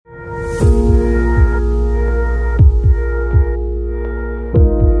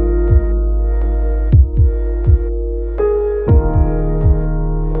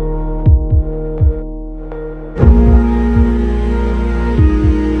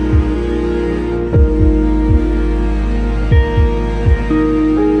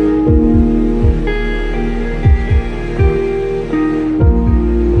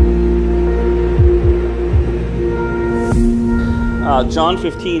John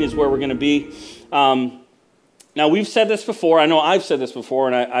 15 is where we're going to be. Now, we've said this before. I know I've said this before,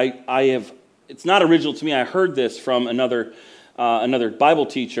 and I have. It's not original to me. I heard this from another Bible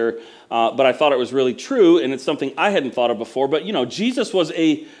teacher, but I thought it was really true, and it's something I hadn't thought of before. But, you know, Jesus was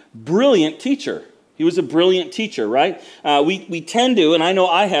a brilliant teacher. He was a brilliant teacher, right? We tend to, and I know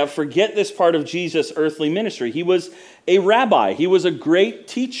I have, forget this part of Jesus' earthly ministry. He was a rabbi. He was a great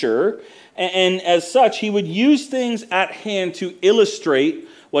teacher. And as such, he would use things at hand to illustrate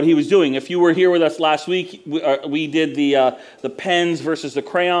what he was doing. If you were here with us last week, we did the pens versus the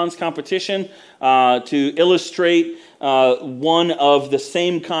crayons competition to illustrate one of the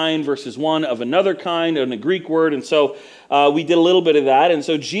same kind versus one of another kind in a Greek word. And so we did a little bit of that. And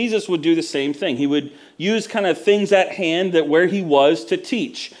so Jesus would do the same thing. He would use kind of things at hand that where he was to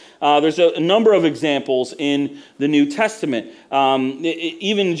teach. There's a number of examples in the New Testament.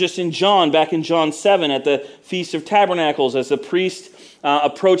 Even just in John, back in John 7 at the Feast of Tabernacles, as the priest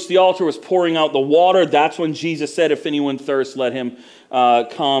approached the altar, was pouring out the water, that's when Jesus said, if anyone thirsts, let him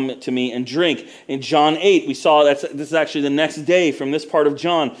come to me and drink. In John 8, we saw this is actually the next day from this part of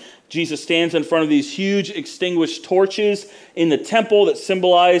John. Jesus stands in front of these huge extinguished torches in the temple that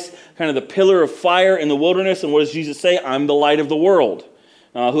symbolize kind of the pillar of fire in the wilderness. And what does Jesus say? I'm the light of the world.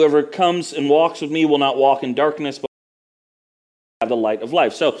 Whoever comes and walks with me will not walk in darkness, but have the light of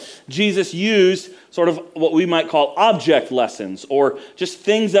life. So Jesus used sort of what we might call object lessons, or just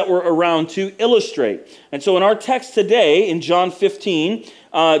things that were around to illustrate. And so in our text today, in John 15,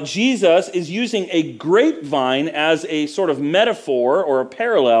 Jesus is using a grapevine as a sort of metaphor or a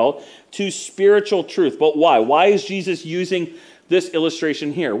parallel to spiritual truth. But why? Why is Jesus using this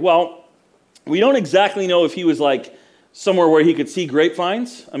illustration here? Well, we don't exactly know if he was like somewhere where he could see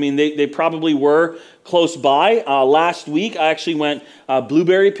grapevines. I mean, they probably were close by. Last week, I actually went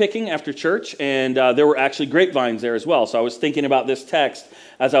blueberry picking after church, and there were actually grapevines there as well. So I was thinking about this text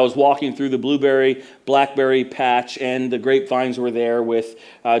as I was walking through the blueberry, blackberry patch, and the grapevines were there with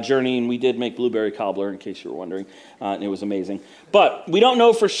Journey, and we did make blueberry cobbler, in case you were wondering, and it was amazing. But we don't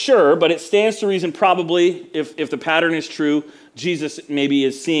know for sure, but it stands to reason probably, if the pattern is true, Jesus maybe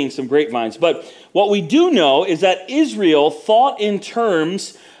is seeing some grapevines. But what we do know is that Israel thought in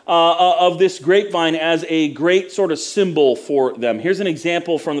terms of this grapevine as a great sort of symbol for them. Here's an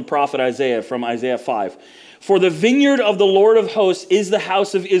example from the prophet Isaiah, from Isaiah 5. For the vineyard of the Lord of hosts is the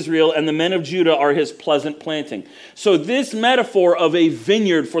house of Israel, and the men of Judah are his pleasant planting. So this metaphor of a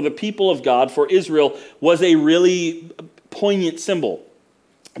vineyard for the people of God, for Israel, was a really poignant symbol.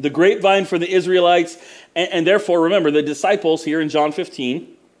 The grapevine for the Israelites, and therefore, remember, the disciples here in John 15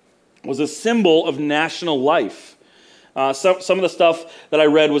 was a symbol of national life. Some of the stuff that I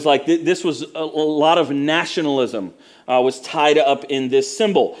read was like, this was a lot of nationalism was tied up in this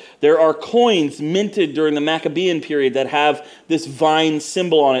symbol. There are coins minted during the Maccabean period that have this vine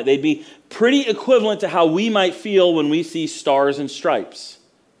symbol on it. They'd be pretty equivalent to how we might feel when we see stars and stripes,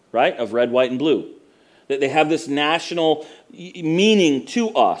 right, of red, white, and blue. That they have this national meaning to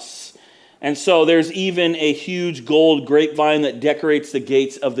us. And so there's even a huge gold grapevine that decorates the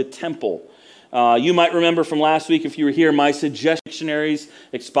gates of the temple. You might remember from last week, if you were here, my suggestion dictionaries,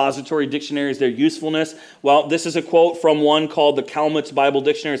 expository dictionaries, their usefulness. Well, this is a quote from one called the Calmet's Bible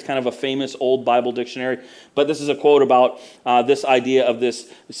Dictionary. It's kind of a famous old Bible dictionary. But this is a quote about this idea of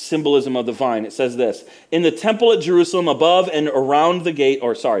this symbolism of the vine. It says this: in the temple at Jerusalem, above and round the gate,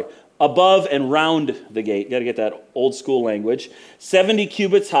 got to get that old school language, 70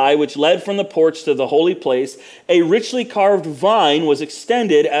 cubits high, which led from the porch to the holy place, a richly carved vine was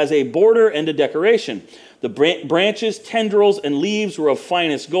extended as a border and a decoration. The branches, tendrils, and leaves were of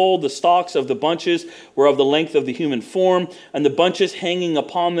finest gold. The stalks of the bunches were of the length of the human form, and the bunches hanging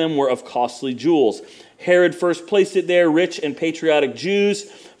upon them were of costly jewels. Herod first placed it there. Rich and patriotic Jews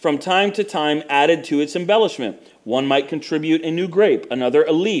from time to time added to its embellishment. One might contribute a new grape, another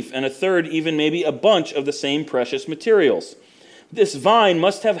a leaf, and a third even maybe a bunch of the same precious materials. This vine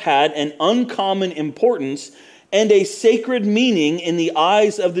must have had an uncommon importance and a sacred meaning in the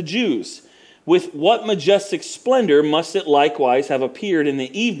eyes of the Jews. With what majestic splendor must it likewise have appeared in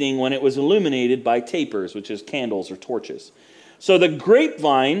the evening when it was illuminated by tapers, which is candles or torches. So the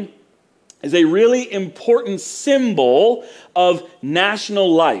grapevine is a really important symbol of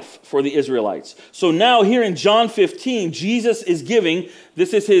national life for the Israelites. So now here in John 15, Jesus is giving,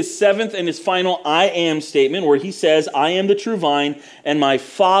 this is his seventh and his final I am statement, where he says, I am the true vine, and my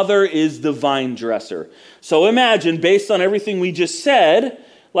Father is the vine dresser. So imagine, based on everything we just said,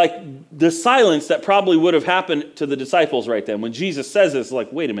 like the silence that probably would have happened to the disciples right then. When Jesus says this,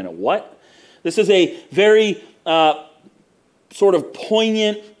 like, wait a minute, what? This is a very sort of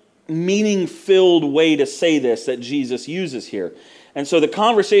poignant, meaning-filled way to say this that Jesus uses here. And so the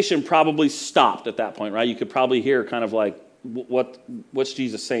conversation probably stopped at that point, right? You could probably hear kind of like, what's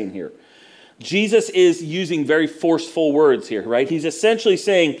Jesus saying here? Jesus is using very forceful words here, right? He's essentially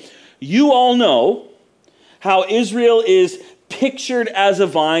saying, you all know how Israel is pictured as a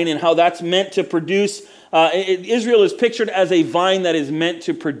vine and how that's meant to produce, Israel is pictured as a vine that is meant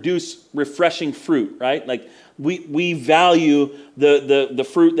to produce refreshing fruit, right? Like we value the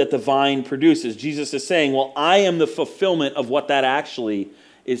fruit that the vine produces. Jesus is saying, well, I am the fulfillment of what that actually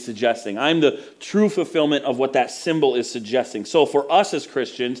is suggesting. I'm the true fulfillment of what that symbol is suggesting. So for us as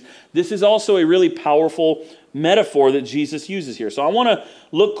Christians, this is also a really powerful metaphor that Jesus uses here. So I want to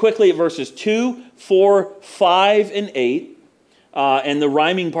look quickly at verses 2, 4, 5, and 8. And the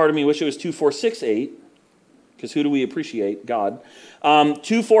rhyming part of me wish it was 2, 4, 6, 8. Because who do we appreciate? God.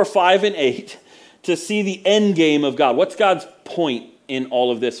 2, 4, 5, and 8. To see the end game of God. What's God's point in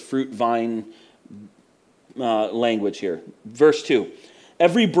all of this fruit vine language here? Verse 2.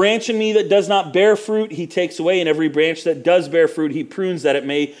 Every branch in me that does not bear fruit, he takes away. And every branch that does bear fruit, he prunes that it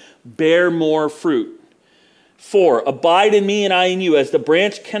may bear more fruit. 4, abide in me and I in you. As the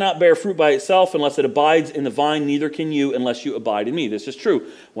branch cannot bear fruit by itself unless it abides in the vine, neither can you unless you abide in me. This is true.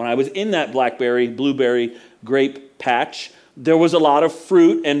 When I was in that blackberry, blueberry, grape patch, there was a lot of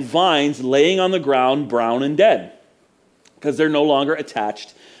fruit and vines laying on the ground, brown and dead, because they're no longer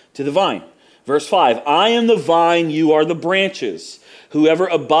attached to the vine. Verse 5, I am the vine, you are the branches. Whoever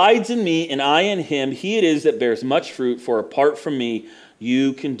abides in me and I in him, he it is that bears much fruit, for apart from me,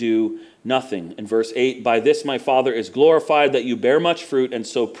 you can do nothing. In verse 8, by this my Father is glorified, that you bear much fruit, and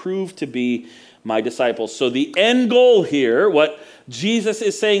so prove to be my disciples. So the end goal here, what Jesus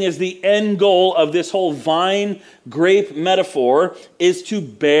is saying is the end goal of this whole vine grape metaphor, is to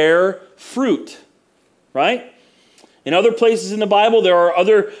bear fruit, right? In other places in the Bible, there are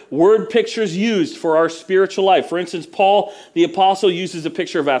other word pictures used for our spiritual life. For instance, Paul, the apostle, uses a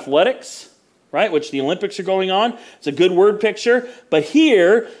picture of athletics, right, which the Olympics are going on. It's a good word picture. But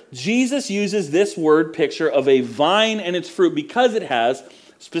here, Jesus uses this word picture of a vine and its fruit because it has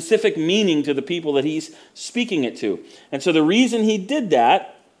specific meaning to the people that he's speaking it to. And so the reason he did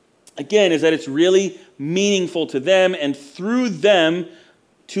that, again, is that it's really meaningful to them and through them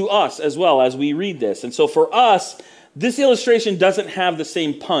to us as well as we read this. And so for us, this illustration doesn't have the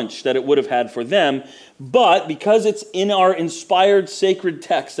same punch that it would have had for them, but because it's in our inspired sacred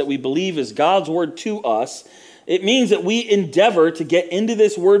text that we believe is God's word to us, it means that we endeavor to get into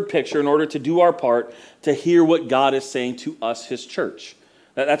this word picture in order to do our part to hear what God is saying to us, his church.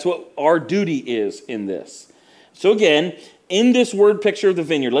 That's what our duty is in this. So again, in this word picture of the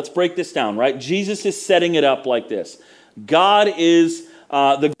vineyard, let's break this down, right? Jesus is setting it up like this. God is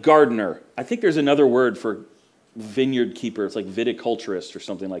the gardener. I think there's another word for vineyard keeper. It's like viticulturist or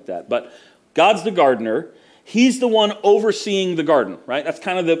something like that. But God's the gardener. He's the one overseeing the garden, right? That's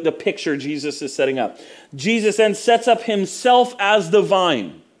kind of the picture Jesus is setting up. Jesus then sets up himself as the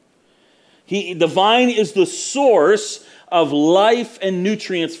vine. The vine is the source of life and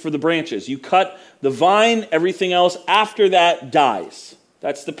nutrients for the branches. You cut the vine, everything else after that dies.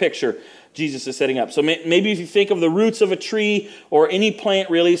 That's the picture Jesus is setting up. So maybe if you think of the roots of a tree or any plant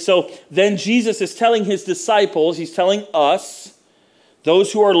really, so then Jesus is telling his disciples, he's telling us,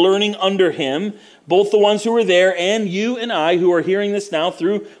 those who are learning under him, both the ones who are there and you and I who are hearing this now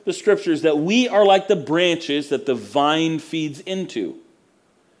through the scriptures, that we are like the branches that the vine feeds into.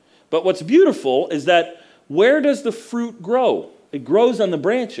 But what's beautiful is that where does the fruit grow? It grows on the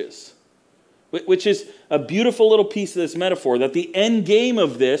branches, which is a beautiful little piece of this metaphor, that the end game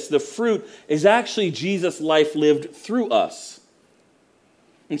of this, the fruit, is actually Jesus' life lived through us.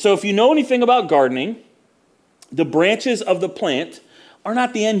 And so if you know anything about gardening, the branches of the plant are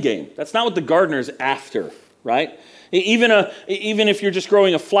not the end game. That's not what the gardener's after, right? Even if you're just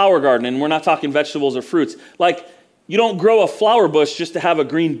growing a flower garden, and we're not talking vegetables or fruits, like You don't grow a flower bush just to have a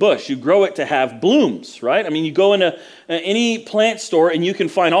green bush. You grow it to have blooms, right? I mean, you go into any plant store and you can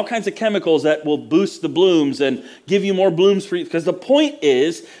find all kinds of chemicals that will boost the blooms and give you more blooms for you. Because the point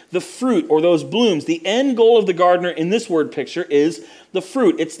is the fruit or those blooms. The end goal of the gardener in this word picture is the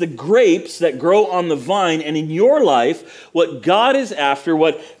fruit. It's the grapes that grow on the vine. And in your life, what God is after,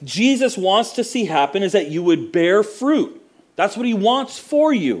 what Jesus wants to see happen is that you would bear fruit. That's what he wants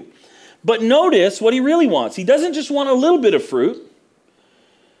for you. But notice what he really wants. He doesn't just want a little bit of fruit.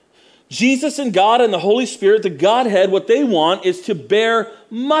 Jesus and God and the Holy Spirit, the Godhead, what they want is to bear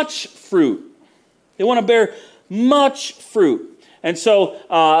much fruit. They want to bear much fruit. And so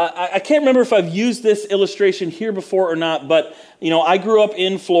I can't remember if I've used this illustration here before or not, but I grew up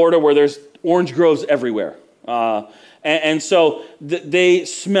in Florida where there's orange groves everywhere. And so they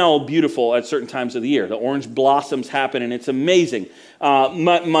smell beautiful at certain times of the year. The orange blossoms happen, and it's amazing.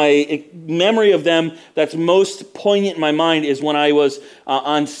 My memory of them that's most poignant in my mind is when I was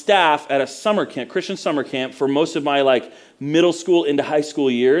on staff at a summer camp, Christian summer camp, for most of my middle school into high school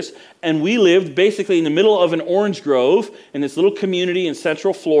years. And we lived basically in the middle of an orange grove in this little community in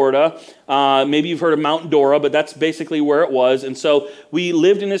central Florida. Maybe you've heard of Mount Dora, but that's basically where it was. And so we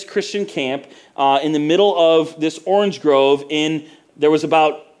lived in this Christian camp in the middle of this orange grove. There was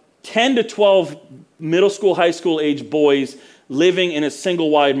about 10 to 12 middle school, high school age boys living in a single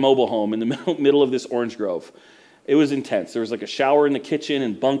wide mobile home in the middle of this orange grove. It was intense. There was a shower in the kitchen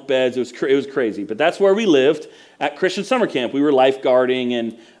and bunk beds. It was crazy. But that's where we lived at Christian summer camp. We were lifeguarding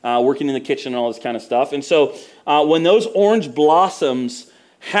and working in the kitchen and all this kind of stuff. And so when those orange blossoms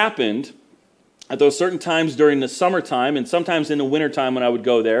happened at those certain times during the summertime and sometimes in the wintertime when I would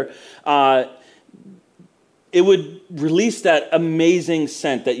go there, it would release that amazing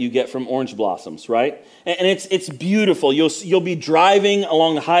scent that you get from orange blossoms, right? And it's beautiful. You'll be driving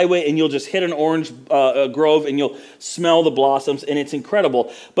along the highway and you'll just hit an orange grove and you'll smell the blossoms, and it's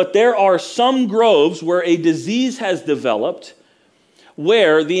incredible. But there are some groves where a disease has developed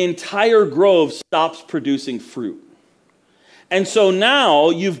where the entire grove stops producing fruit. And so now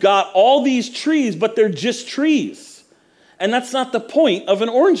you've got all these trees, but they're just trees. And that's not the point of an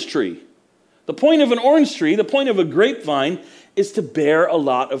orange tree. The point of an orange tree, the point of a grapevine, is to bear a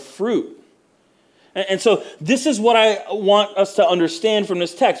lot of fruit. And so this is what I want us to understand from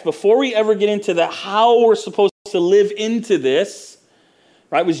this text. Before we ever get into how we're supposed to live into this,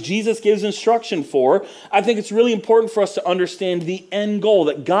 right, which Jesus gives instruction for, I think it's really important for us to understand the end goal,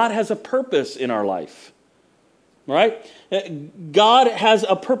 that God has a purpose in our life. Right? God has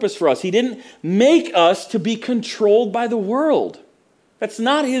a purpose for us. He didn't make us to be controlled by the world. That's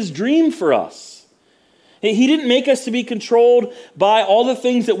not his dream for us. He didn't make us to be controlled by all the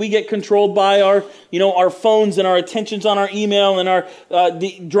things that we get controlled by, our phones and our attentions on our email and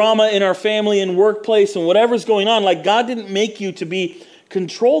the drama in our family and workplace and whatever's going on. God didn't make you to be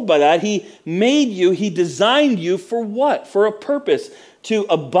controlled by that. He made you, he designed you for what? For a purpose, to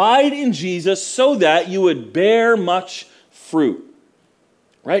abide in Jesus so that you would bear much fruit.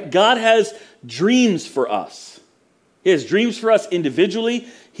 Right? God has dreams for us. He has dreams for us individually.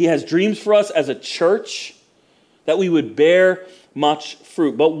 He has dreams for us as a church, that we would bear much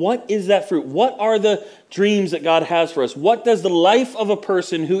fruit. But what is that fruit? What are the dreams that God has for us? What does the life of a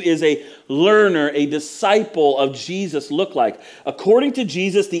person who is a learner, a disciple of Jesus look like? According to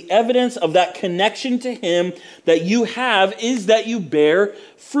Jesus, the evidence of that connection to him that you have is that you bear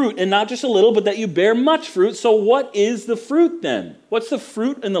fruit. And not just a little, but that you bear much fruit. So what is the fruit then? What's the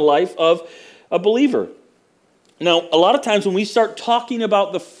fruit in the life of a believer? Now, a lot of times when we start talking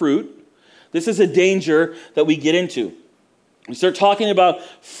about the fruit, this is a danger that we get into. We start talking about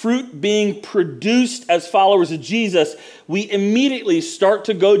fruit being produced as followers of Jesus, we immediately start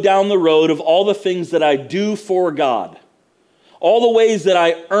to go down the road of all the things that I do for God. All the ways that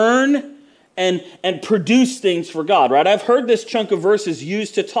I earn and produce things for God, right? I've heard this chunk of verses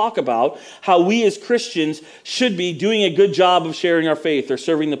used to talk about how we as Christians should be doing a good job of sharing our faith or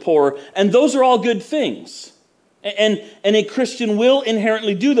serving the poor, and those are all good things. And a Christian will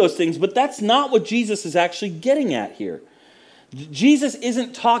inherently do those things, but that's not what Jesus is actually getting at here. Jesus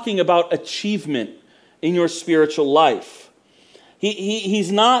isn't talking about achievement in your spiritual life.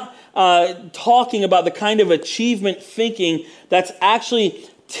 He's not talking about the kind of achievement thinking that's actually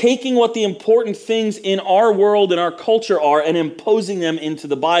taking what the important things in our world and our culture are and imposing them into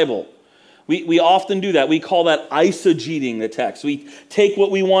the Bible. We often do that. We call that eisegeting the text. We take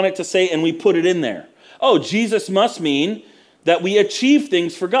what we want it to say and we put it in there. Oh, Jesus must mean that we achieve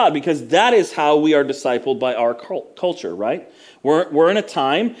things for God, because that is how we are discipled by our culture, right? We're in a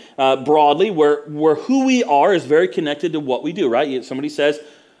time, broadly, where who we are is very connected to what we do, right? Somebody says,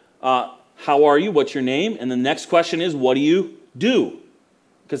 how how are you? What's your name? And the next question is, what do you do?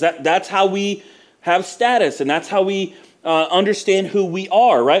 Because that's how we have status, and that's how we understand who we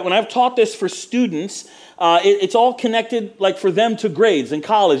are, right? When I've taught this for students, it's all connected, like for them, to grades and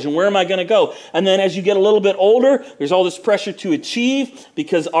college and where am I going to go? And then as you get a little bit older, there's all this pressure to achieve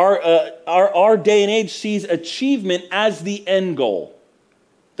because our day and age sees achievement as the end goal.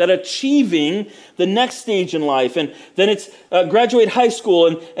 That achieving the next stage in life. And then it's graduate high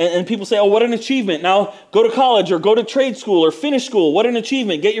school and people say, oh, what an achievement. Now go to college or go to trade school or finish school. What an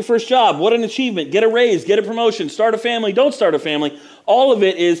achievement. Get your first job. What an achievement. Get a raise. Get a promotion. Start a family. Don't start a family. All of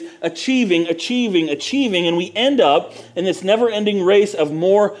it is achieving. And we end up in this never-ending race of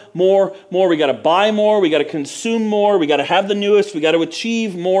more. We got to buy more. We got to consume more. We got to have the newest. We got to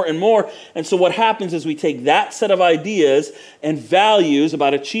achieve more and more. And so what happens is we take that set of ideas and values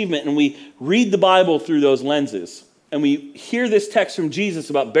about achievement and we read the Bible through those lenses. And we hear this text from Jesus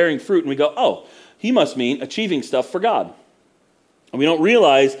about bearing fruit and we go, oh, he must mean achieving stuff for God. And we don't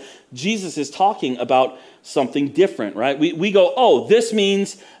realize Jesus is talking about something different, right? We go, oh, this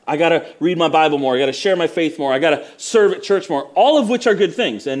means I got to read my Bible more. I got to share my faith more. I got to serve at church more. All of which are good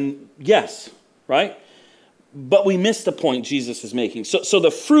things. And yes, right? But we miss the point Jesus is making. So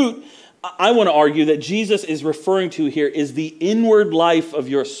the fruit, I want to argue that Jesus is referring to here is the inward life of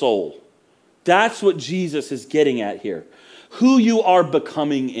your soul. That's what Jesus is getting at here. Who you are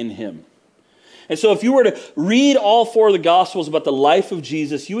becoming in him. And so if you were to read all four of the Gospels about the life of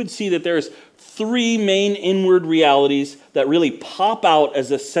Jesus, you would see that there's three main inward realities that really pop out as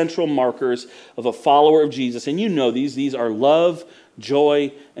the central markers of a follower of Jesus. And you know these. These are love,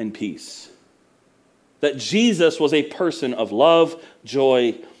 joy, and peace. That Jesus was a person of love,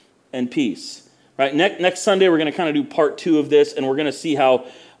 joy, and peace. Right? Next Sunday, we're going to kind of do part 2 of this, and we're going to see how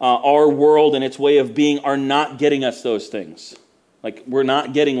our world and its way of being are not getting us those things. Like, we're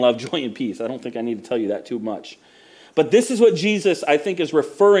not getting love, joy, and peace. I don't think I need to tell you that too much. But this is what Jesus, I think, is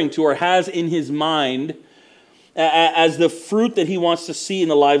referring to or has in his mind as the fruit that he wants to see in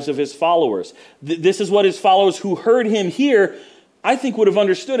the lives of his followers. This is what his followers who heard him here, I think, would have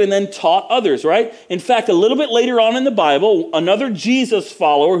understood and then taught others, right? In fact, a little bit later on in the Bible, another Jesus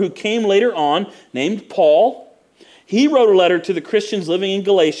follower who came later on, named Paul, he wrote a letter to the Christians living in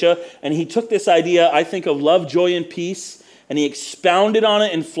Galatia, and he took this idea, I think, of love, joy, and peace, and he expounded on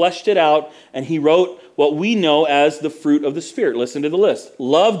it and fleshed it out, and he wrote what we know as the fruit of the Spirit. Listen to the list.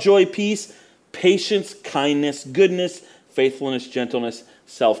 Love, joy, peace, patience, kindness, goodness, faithfulness, gentleness,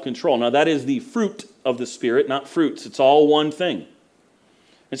 self-control. Now that is the fruit of the Spirit, not fruits. It's all one thing.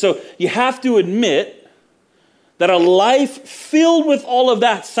 And so you have to admit that a life filled with all of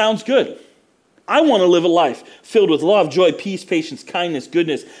that sounds good. I want to live a life filled with love, joy, peace, patience, kindness,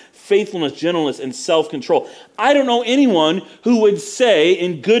 goodness, faithfulness, gentleness, and self-control. I don't know anyone who would say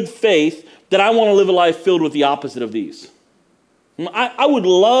in good faith that I want to live a life filled with the opposite of these. I would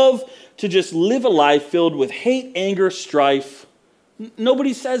love to just live a life filled with hate, anger, strife.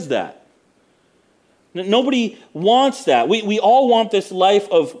 Nobody says that. Nobody wants that. We all want this life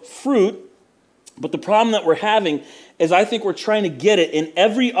of fruit, but the problem that we're having is I think we're trying to get it in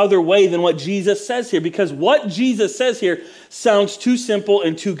every other way than what Jesus says here, because what Jesus says here sounds too simple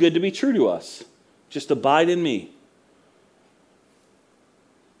and too good to be true to us. Just abide in me.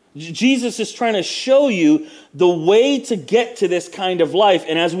 Jesus is trying to show you the way to get to this kind of life.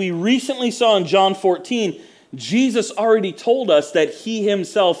 And as we recently saw in John 14, Jesus already told us that he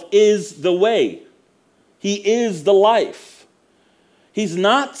himself is the way. He is the life. He's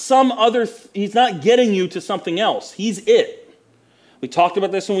not he's not getting you to something else. He's it. We talked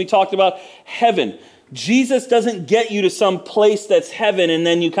about this when we talked about heaven. Jesus doesn't get you to some place that's heaven and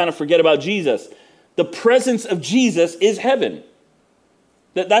then you kind of forget about Jesus. The presence of Jesus is heaven.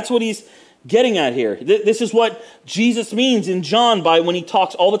 That's what he's getting at here. This is what Jesus means in John when he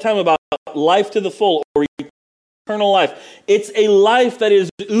talks all the time about life to the full or eternal life. It's a life that is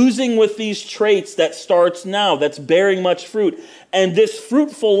oozing with these traits that starts now, that's bearing much fruit. And this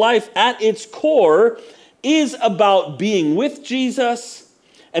fruitful life at its core is about being with Jesus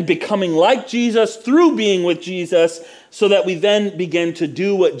and becoming like Jesus through being with Jesus so that we then begin to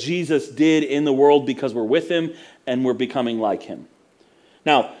do what Jesus did in the world because we're with him and we're becoming like him.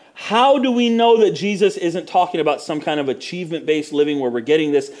 Now, how do we know that Jesus isn't talking about some kind of achievement-based living where we're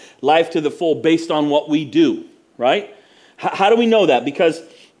getting this life to the full based on what we do, right? How do we know that? Because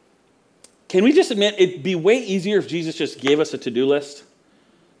can we just admit it'd be way easier if Jesus just gave us a to-do list?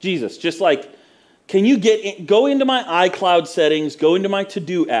 Jesus, just like, can you go into my iCloud settings, go into my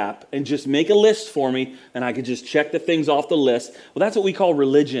to-do app, and just make a list for me, and I could just check the things off the list? Well, that's what we call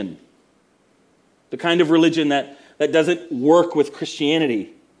religion. The kind of religion that doesn't work with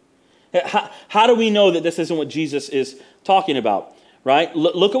Christianity. How do we know that this isn't what Jesus is talking about, right?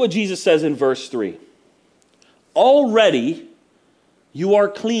 Look at what Jesus says in verse 3. Already you are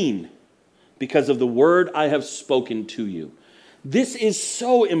clean because of the word I have spoken to you. This is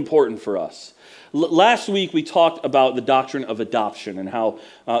so important for us. Last week we talked about the doctrine of adoption and how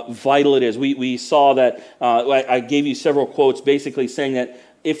vital it is. We saw that, I gave you several quotes basically saying that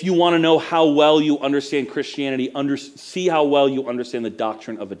if you want to know how well you understand Christianity, see how well you understand the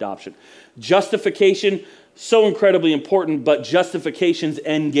doctrine of adoption. Justification, so incredibly important, but justification's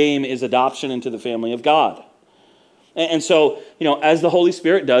end game is adoption into the family of God. And so, as the Holy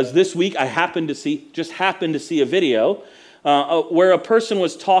Spirit does, this week I happened to see a video where a person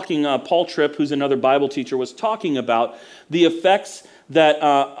was talking, Paul Tripp, who's another Bible teacher, was talking about the effects that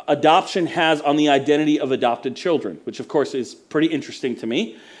adoption has on the identity of adopted children, which of course is pretty interesting to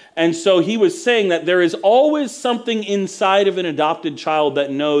me. And so he was saying that there is always something inside of an adopted child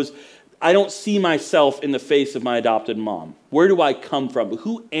that knows, I don't see myself in the face of my adopted mom. Where do I come from?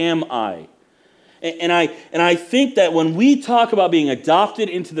 Who am I? And I think that when we talk about being adopted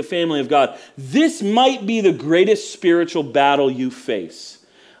into the family of God, this might be the greatest spiritual battle you face.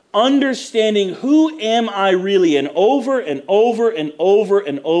 Understanding who am I really, and over and over and over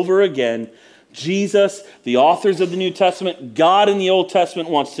and over again, Jesus, the authors of the New Testament, God in the Old Testament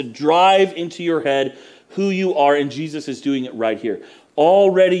wants to drive into your head who you are, and Jesus is doing it right here.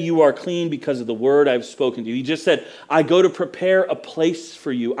 Already you are clean because of the word I've spoken to you. He just said, I go to prepare a place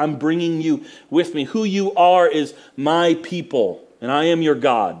for you. I'm bringing you with me. Who you are is my people, and I am your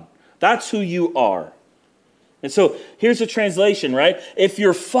God. That's who you are. And so here's a translation, right? If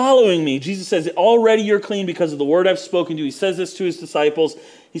you're following me, Jesus says, already you're clean because of the word I've spoken to you. He says this to his disciples.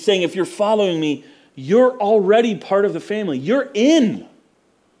 He's saying, if you're following me, you're already part of the family. You're in.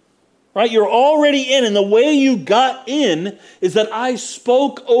 Right? You're already in. And the way you got in is that I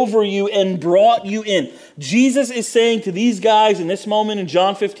spoke over you and brought you in. Jesus is saying to these guys in this moment in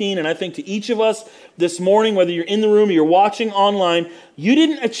John 15, and I think to each of us this morning, whether you're in the room or you're watching online, you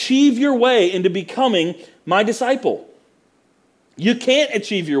didn't achieve your way into becoming my disciple. You can't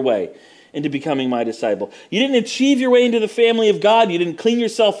achieve your way into becoming my disciple. You didn't achieve your way into the family of God. You didn't clean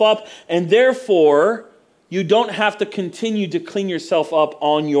yourself up, and therefore you don't have to continue to clean yourself up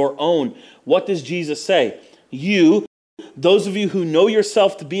on your own. What does Jesus say? You, those of you who know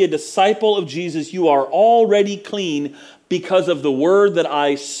yourself to be a disciple of Jesus, you are already clean because of the word that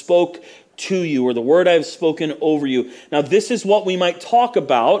I spoke to you, or the word I have spoken over you. Now, this is what we might talk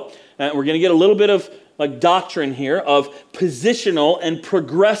about. We're going to get a little bit of doctrine here of positional and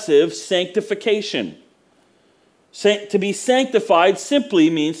progressive sanctification. To be sanctified simply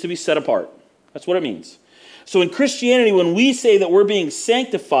means to be set apart. That's what it means. So in Christianity, when we say that we're being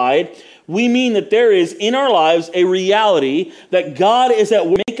sanctified, we mean that there is in our lives a reality that God is at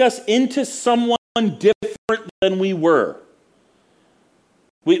work to make us into someone different than we were.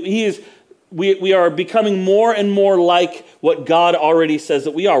 We are becoming more and more like what God already says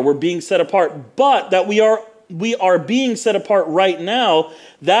that we are. We're being set apart, but that we are being set apart right now,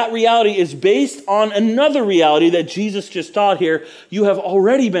 that reality is based on another reality that Jesus just taught here. You have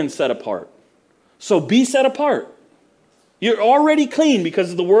already been set apart. So be set apart. You're already clean because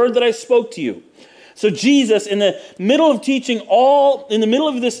of the word that I spoke to you. So Jesus, in the middle of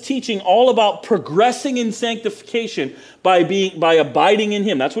this teaching all about progressing in sanctification by abiding in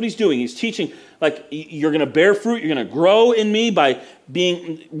him. That's what he's doing. He's teaching, like, you're going to bear fruit, you're going to grow in me by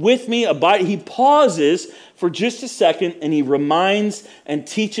being with me, abide. He pauses for just a second and he reminds and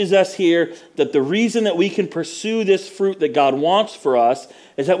teaches us here that the reason that we can pursue this fruit that God wants for us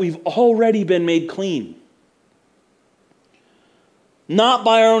is that we've already been made clean. Not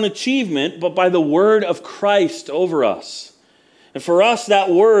by our own achievement, but by the word of Christ over us. And for us, that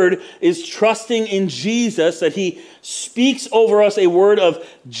word is trusting in Jesus, that he speaks over us a word of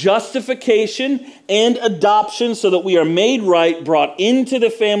justification and adoption so that we are made right, brought into the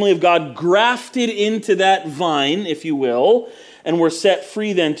family of God, grafted into that vine, if you will, and we're set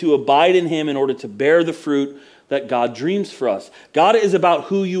free then to abide in him in order to bear the fruit that God dreams for us. God is about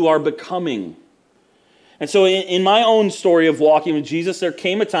who you are becoming. And so in my own story of walking with Jesus, there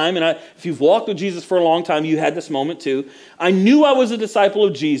came a time, and if you've walked with Jesus for a long time, you had this moment too. I knew I was a disciple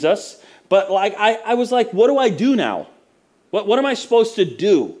of Jesus, but I was like, what do I do now? What am I supposed to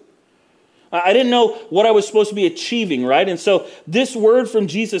do? I didn't know what I was supposed to be achieving, right? And so this word from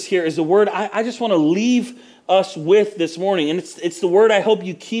Jesus here is the word I just want to leave us with this morning. And it's the word I hope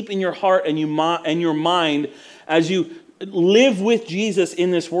you keep in your heart and your mind as you live with Jesus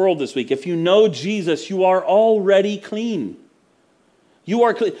in this world this week. If you know Jesus, you are already clean. You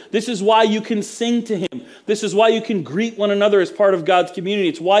are clean. This is why you can sing to him. This is why you can greet one another as part of God's community.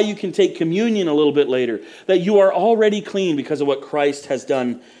 It's why you can take communion a little bit later. That you are already clean because of what Christ has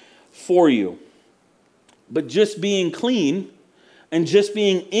done for you. But just being clean and just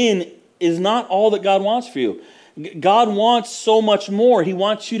being in is not all that God wants for you. God wants so much more. He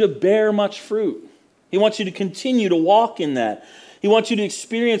wants you to bear much fruit. He wants you to continue to walk in that. He wants you to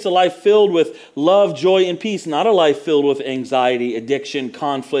experience a life filled with love, joy, and peace, not a life filled with anxiety, addiction,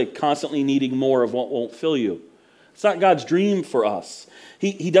 conflict, constantly needing more of what won't fill you. It's not God's dream for us.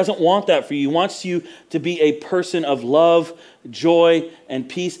 He doesn't want that for you. He wants you to be a person of love, joy, and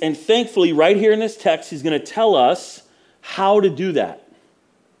peace. And thankfully, right here in this text, he's going to tell us how to do that.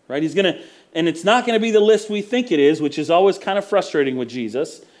 Right? And it's not going to be the list we think it is, which is always kind of frustrating with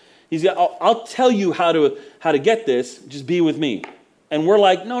Jesus. I'll tell you how to get this, just be with me. And we're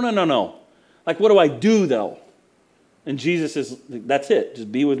like, no. Like, what do I do, though? And Jesus is, that's it,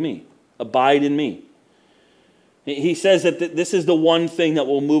 just be with me. Abide in me. He says that this is the one thing that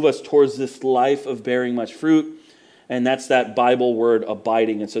will move us towards this life of bearing much fruit, and that's that Bible word,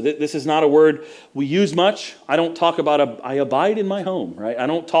 abiding. And so this is not a word we use much. I don't talk about, I abide in my home, right? I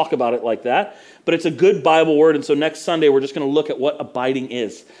don't talk about it like that. But it's a good Bible word, and so next Sunday we're just going to look at what abiding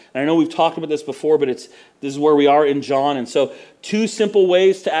is. And I know we've talked about this before, but this is where we are in John. And so 2 simple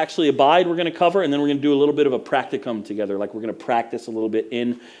ways to actually abide we're going to cover, and then we're going to do a little bit of a practicum together, like we're going to practice a little bit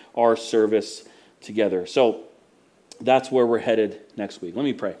in our service together. So that's where we're headed next week. Let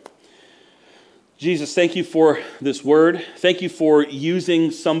me pray. Jesus, thank you for this word. Thank you for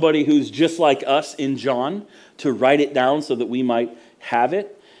using somebody who's just like us in John to write it down so that we might have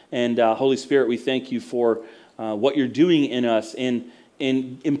it. And Holy Spirit, we thank you for what you're doing in us, in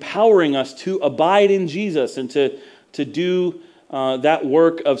empowering us to abide in Jesus and to do that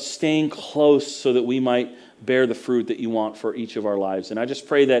work of staying close so that we might bear the fruit that you want for each of our lives. And I just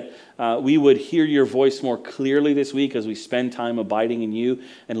pray that we would hear your voice more clearly this week as we spend time abiding in you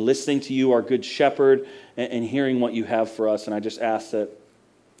and listening to you, our good shepherd, and hearing what you have for us. And I just ask that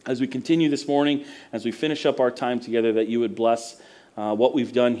as we continue this morning, as we finish up our time together, that you would bless what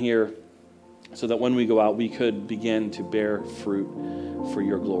we've done here so that when we go out, we could begin to bear fruit for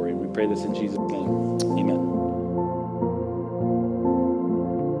your glory. And we pray this in Jesus' name. Amen.